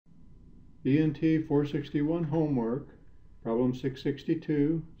H461662 homework, problem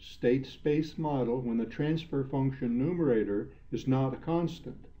 662, state space model when the transfer function numerator is not a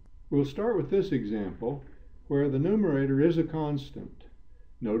constant. We'll start with this example where the numerator is a constant.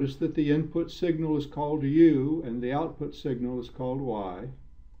 Notice that the input signal is called u and the output signal is called y.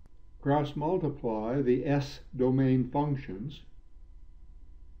 Cross multiply the s domain functions.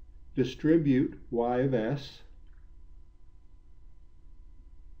 Distribute y of s.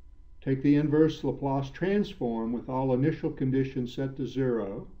 Take the inverse Laplace transform with all initial conditions set to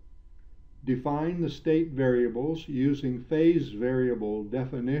 0. Define the state variables using phase variable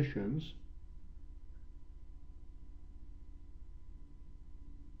definitions.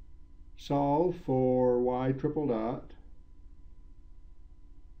 Solve for y triple dot.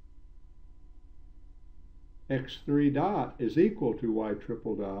 x3 dot is equal to y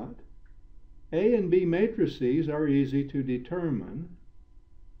triple dot. A and B matrices are easy to determine.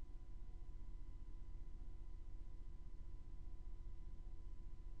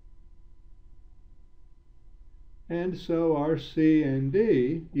 And so are C and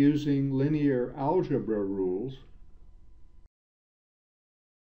D using linear algebra rules.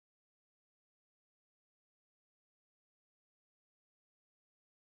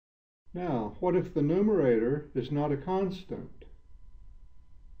 Now, what if the numerator is not a constant?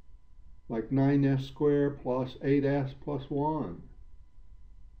 Like 9s squared plus 8s plus 1.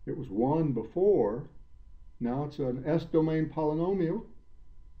 It was 1 before, now it's an S-domain polynomial.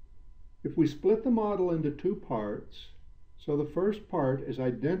 If we split the model into two parts, so the first part is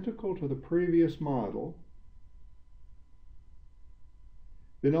identical to the previous model,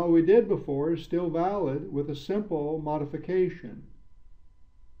 then all we did before is still valid with a simple modification.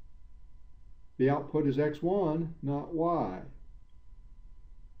 The output is x1, not y.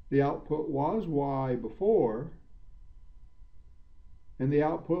 The output was y before, and the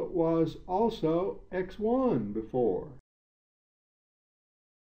output was also x1 before.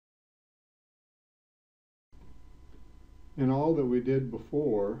 And all that we did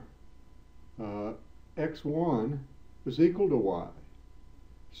before, x1 is equal to y.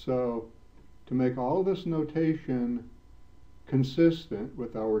 So to make all this notation consistent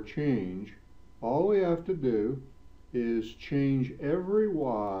with our change, all we have to do is change every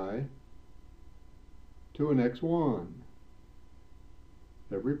y to an x1.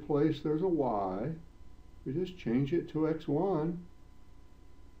 Every place there's a y, we just change it to x1.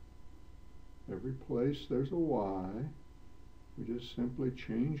 Every place there's a y, we just simply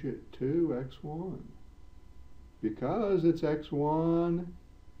change it to x1. Because it's x1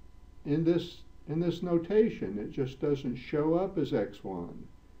 in this notation, it just doesn't show up as x1.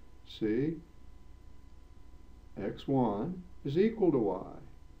 See? x1 is equal to y.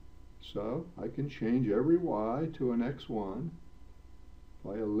 So I can change every y to an x1.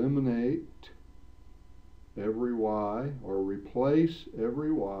 If I eliminate every y or replace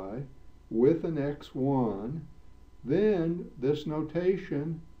every y with an x1, then this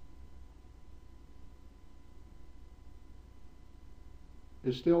notation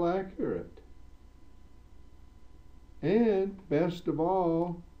is still accurate. And best of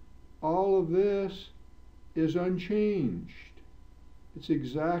all of this is unchanged. It's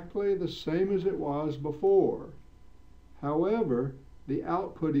exactly the same as it was before. However, the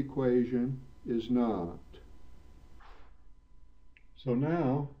output equation is not. So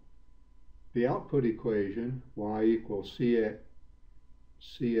now, the output equation, y equals cx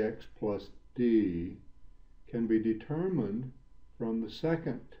plus d, can be determined from the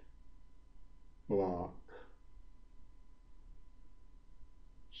second block.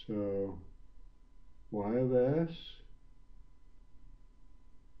 So y of s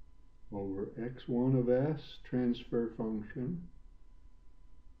over x1 of s transfer function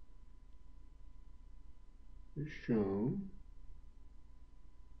is shown.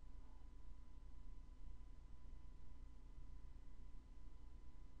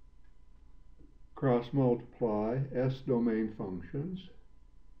 Cross multiply S domain functions.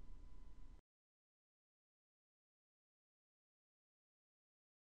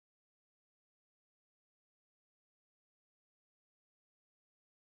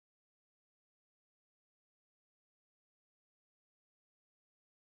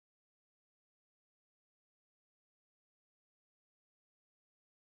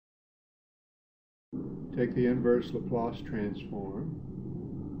 Take the inverse Laplace transform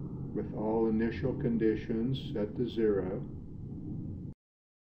with all initial conditions set to 0.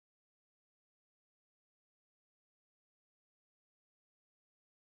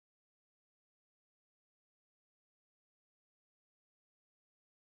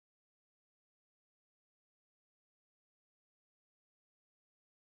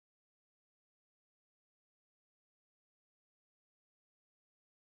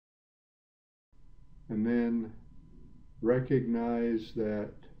 and then recognize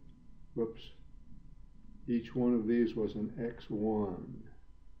that, whoops, each one of these was an x1.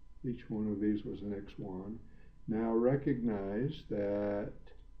 Each one of these was an x1. Now recognize that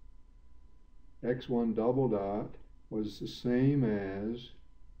x1 double dot was the same as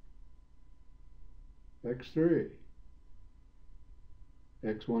x3.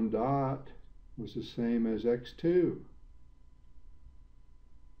 x1 dot was the same as x2.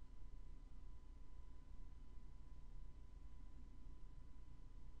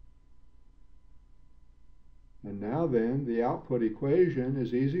 And now then, the output equation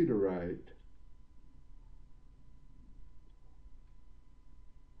is easy to write.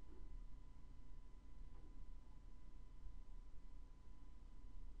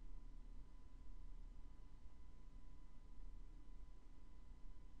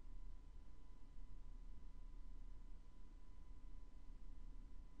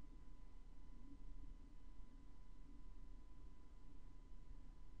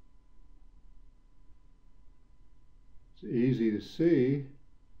 It's easy to see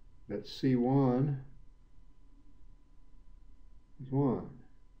that C1 is 1,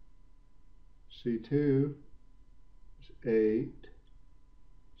 C2 is 8,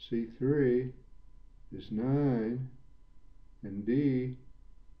 C3 is 9, and D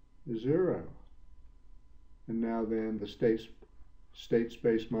is 0. And now then the state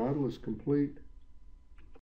space model is complete.